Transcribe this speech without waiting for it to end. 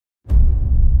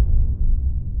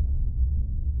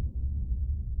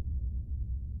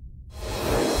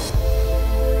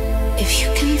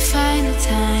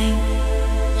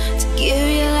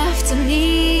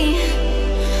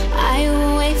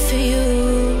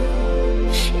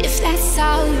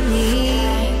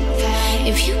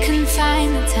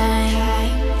find the time.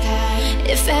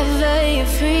 If ever you're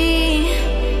free,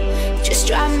 just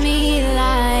drop me a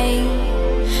line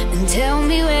and tell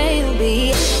me where you'll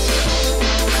be.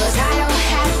 'Cause I don't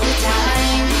have the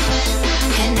time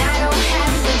and I don't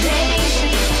have the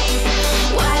patience.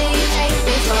 Why do you take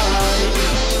me for it?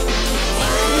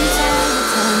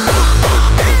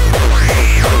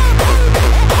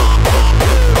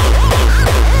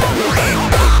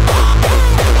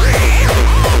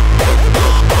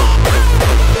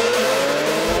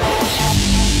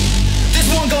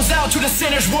 Out to the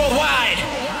sinners worldwide.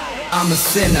 I'm a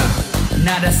sinner,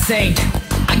 not a saint.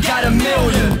 I got a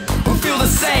million who feel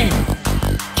the same.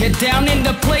 Get down in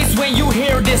the place when you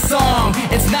hear this song.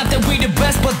 It's not that we the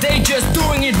best, but they just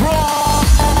doing it wrong.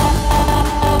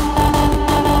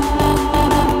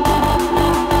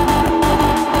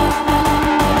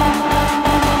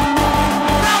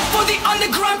 Now for the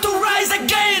underground to rise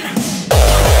again.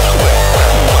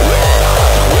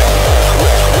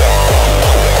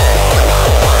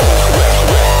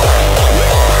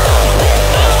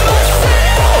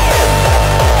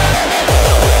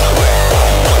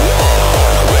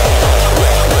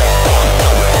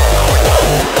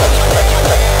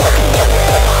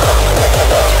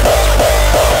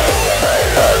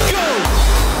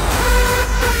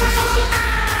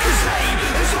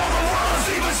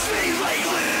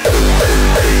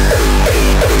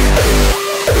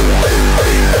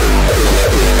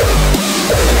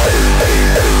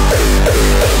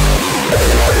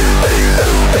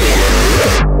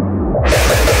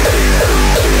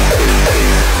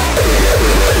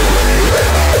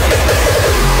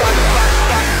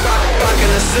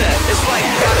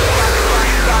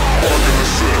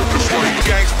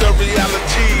 Gangsta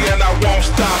reality, and I won't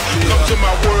stop. Come to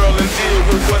my world and deal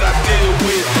with what I deal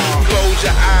with. Close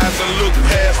your eyes and look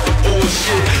past the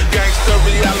bullshit. Gangsta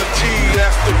reality,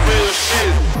 that's the real shit.